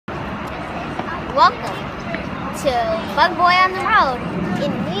Welcome to Bug Boy on the Road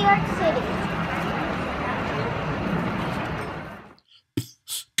in New York City.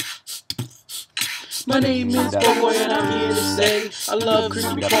 My name is Bug Boy and I'm here to say I love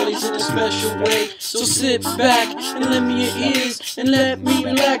creepy crawlies in a special way. So sit back and lend me your ears and let me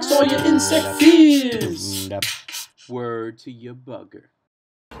relax all your insect fears. Word to your bugger.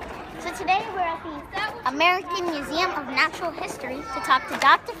 So today we're at the American Museum of Natural History to talk to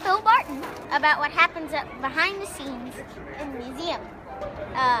Dr. Phil Barden about what happens behind the scenes in the museum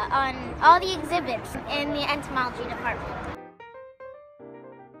on all the exhibits in the entomology department.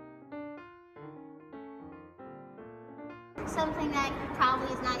 Something that probably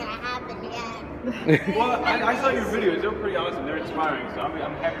is not going to happen again. Well, I saw your videos. They're pretty awesome. They're inspiring, so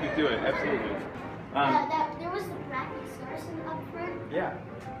I'm happy to do it. Absolutely. There was the Brachiosaurus up front. Yeah.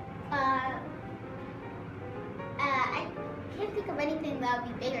 I can't think of anything that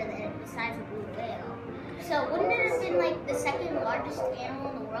would be bigger than it besides a blue whale. So wouldn't it have been like the second largest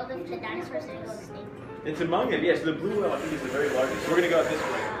animal in the world if the dinosaurs didn't go extinct? It's among it. Yes, the blue whale I think is the very largest. So we're gonna go out this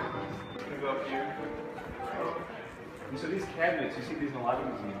way. We're gonna go up here. And so these cabinets, you see these in a lot of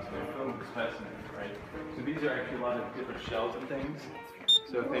museums. They're filled with specimens, right? So these are actually a lot of different shells and things.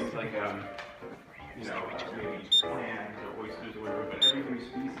 So things like maybe clams or oysters or whatever. But every new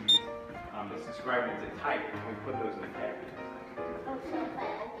species is described as a type, and we put those in the cabinet.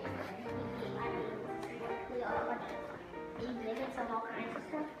 Exhibits of all kinds of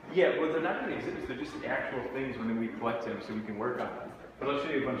stuff? Yeah, well, they're not really exhibits, they're just the actual things when we collect them so we can work on them. But I'll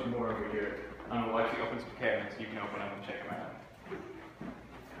show you a bunch more over here. We'll actually open some cabinets so you can open them and check them out.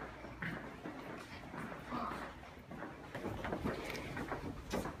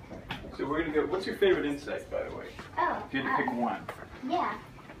 So we're going to go, what's your favorite insect, by the way? Oh. If you had to pick one. Yeah.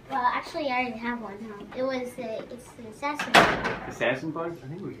 Well, actually, I already have one. It's the assassin bug. Assassin bugs? I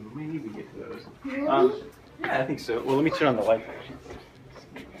think we can maybe get to those. Really? Yeah, I think so. Well, let me turn on the light.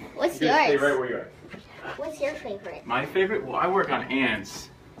 What's You're gonna yours? stay right where you are. What's your favorite? My favorite? Well, I work on ants.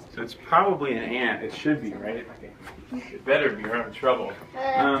 So it's probably an ant. It should be, right? It better be, or I'm in trouble.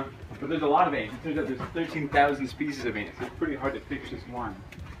 But there's a lot of ants. It turns out there's 13,000 species of ants. It's pretty hard to pick just one.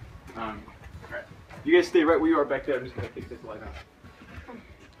 Right. You guys stay right where you are back there. I'm just going to take this light off.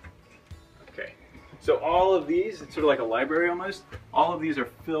 Okay. So all of these, it's sort of like a library almost. All of these are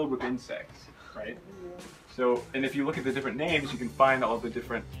filled with insects, right? So, and if you look at the different names, you can find all the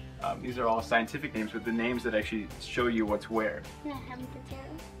different, these are all scientific names with the names that actually show you what's where.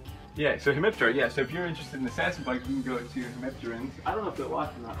 Yeah, so Hemiptera, yeah, so if you're interested in assassin bugs, you can go to Hemipterans. I don't know if they're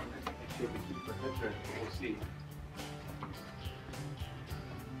lost or not. Actually, if we keep for Hemipterans, we'll see.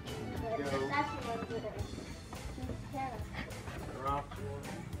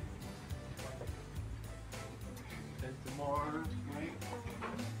 Entomology, right?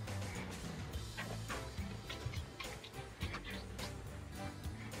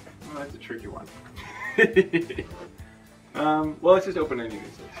 Oh, that's a tricky one. Well, let's just open any of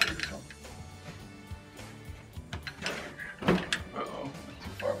these. Uh-oh,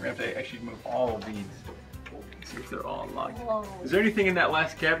 too far. We have to actually move all of these. See if they're all unlocked. Whoa. Is there anything in that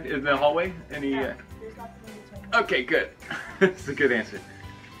last cabinet in the hallway? Any? No, there's nothing in this one. Okay, good. That's a good answer.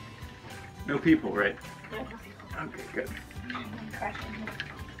 No people, right? Okay, good.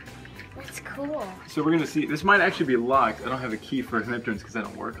 That's cool. So we're gonna see. This might actually be locked. I don't have a key for Hemipterans because I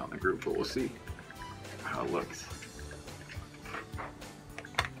don't work on the group, but we'll see how it looks.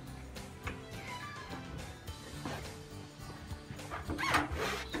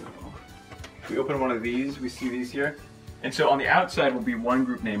 We open one of these, we see these here. And so on the outside will be one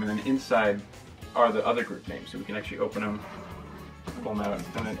group name, and then inside are the other group names. So we can actually open them, pull them out,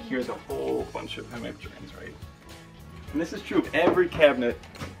 and then here's a whole bunch of Hemipterans, right? And this is true of every cabinet,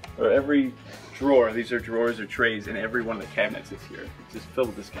 or every drawer. These are drawers or trays in every one of the cabinets is here. It's just filled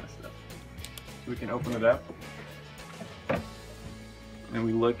with this kind of stuff. So we can open it up. And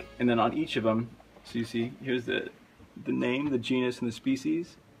we look, and then on each of them, so you see, here's the name, the genus, and the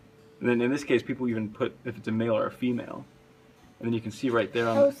species. And then in this case, people even put if it's a male or a female. And then you can see right there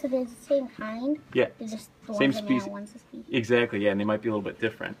on. Oh, so they're the same kind? Yeah. They're just the same one's a species. male, one's a species. Exactly, yeah, and they might be a little bit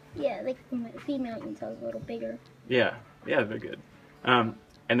different. Yeah, like the female you can tell is a little bigger. Yeah, yeah, they're good. And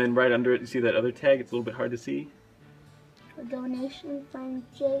then right under it, you see that other tag? It's a little bit hard to see. A donation from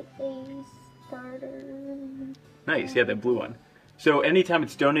J.A. Starter. Nice, yeah, that blue one. So anytime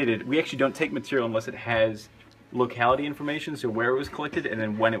it's donated, we actually don't take material unless it has locality information, so where it was collected and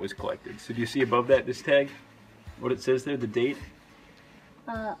then when it was collected. So do you see above that, this tag? What it says there, the date?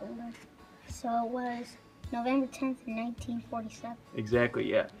 So it was November 10th, 1947. Exactly,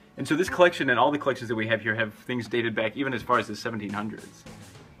 yeah. And so this collection and all the collections that we have here have things dated back even as far as the 1700s.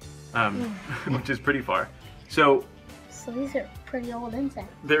 which is pretty far. So these are pretty old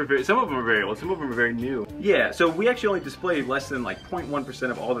insects. some of them are very old, some of them are very new. Yeah, so we actually only display less than like 0.1%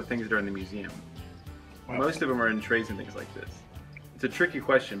 of all the things that are in the museum. Wow. Most of them are in trays and things like this. It's a tricky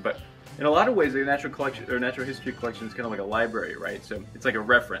question, but in a lot of ways, the natural collection or natural history collection is kind of like a library, right? So it's like a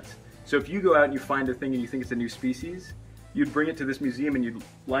reference. So if you go out and you find a thing and you think it's a new species, you'd bring it to this museum and you'd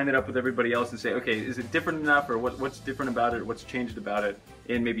line it up with everybody else and say, okay, is it different enough, or what's different about it, what's changed about it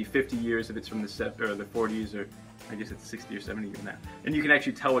in maybe 50 years if it's from the 40s, or I guess it's 60 or 70 years now. And you can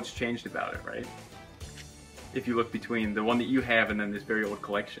actually tell what's changed about it, right? If you look between the one that you have and then this very old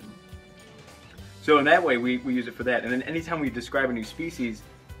collection. So in that way, we use it for that. And then anytime we describe a new species,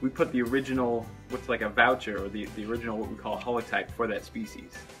 we put the original, what's like a voucher, or the original, what we call a holotype for that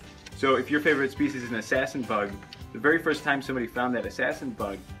species. So if your favorite species is an assassin bug, the very first time somebody found that assassin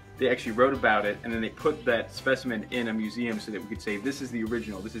bug, they actually wrote about it, and then they put that specimen in a museum so that we could say, this is the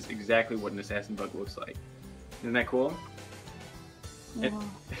original, this is exactly what an assassin bug looks like. Isn't that cool? Yeah.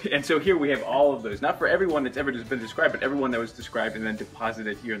 And so here we have all of those, not for everyone that's ever been described, but everyone that was described and then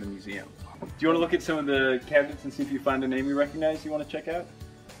deposited here in the museum. Do you want to look at some of the cabinets and see if you find a name you recognize you want to check out?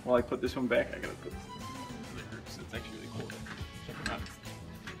 While I put this one back, I gotta put this in the groups. It's actually really cool. Check them out.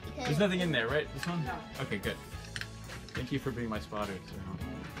 There's nothing in there, right? This one? No. Okay, good. Thank you for being my spotter.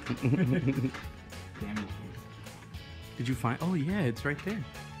 So. Damage. Did you find? Oh yeah, it's right there.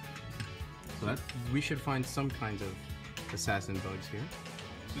 So that we should find some kinds of assassin bugs here.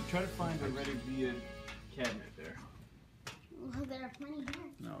 So try to find a Reddit cabinet there. Well, there are plenty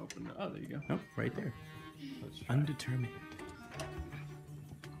here. No, open it. Oh, there you go. Oh, right there. Undetermined.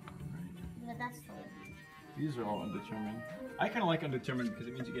 But that's the one. These are all undetermined. I kind of like undetermined because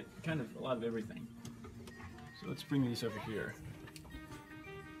it means you get kind of a lot of everything. So let's bring these over here.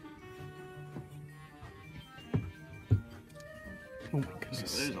 Oh my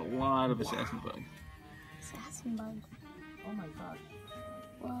goodness. So there's a lot of assassin bugs. Assassin bugs. Oh my gosh.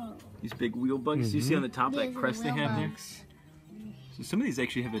 Whoa. These big wheel bugs. You see on the top that crest they have there? So some of these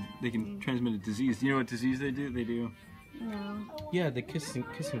actually have they can transmit a disease. Do you know what disease they do? They do. No. Yeah, the kissing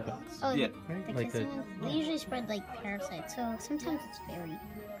bugs. Oh, yeah. The like they usually spread like parasites, so sometimes it's very.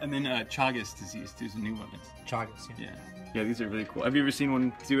 And then Chagas disease too is a new one. Chagas, yeah. Yeah, these are really cool. Have you ever seen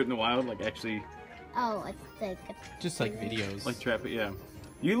one do it in the wild? Like actually. Oh, I think. Just like videos. Like trap it, yeah.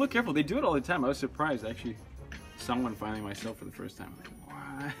 You look careful. They do it all the time. I was surprised. I actually saw one finding myself for the first time. Like,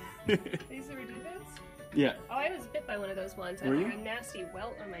 what? These are Redivits? Yeah. Oh, I was bit by one of those once. I Were had you? a nasty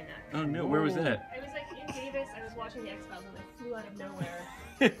welt on my neck. Oh no, where was that? I was like in Davis, I was watching the X-Files and I flew out of nowhere.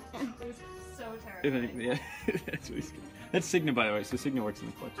 It was so terrifying. Yeah, that's really scary. That's Cigna, by the way. So Cigna works in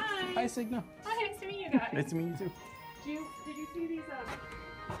the collection. Hi. Hi, Cigna. Hi, nice to meet you guys. Nice to meet you too. Did you see these?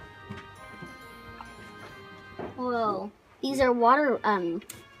 Whoa, these are water.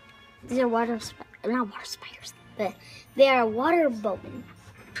 These are not water spiders. They are water bowmen.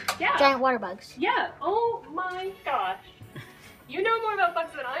 Yeah. Giant water bugs. Yeah. Oh my gosh. You know more about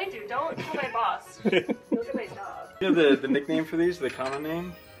bugs than I do. Don't tell my boss. Look at my job. You know the nickname for these? The common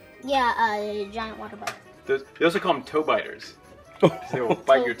name? Yeah, giant water bugs. They also call them toe biters. They will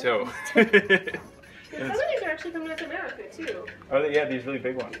bite your toe. Some of these are actually coming to America too. Oh, yeah, these really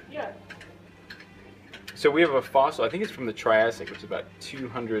big ones. Yeah. So we have a fossil, I think it's from the Triassic, which is about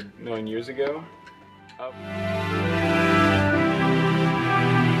 200 million years ago.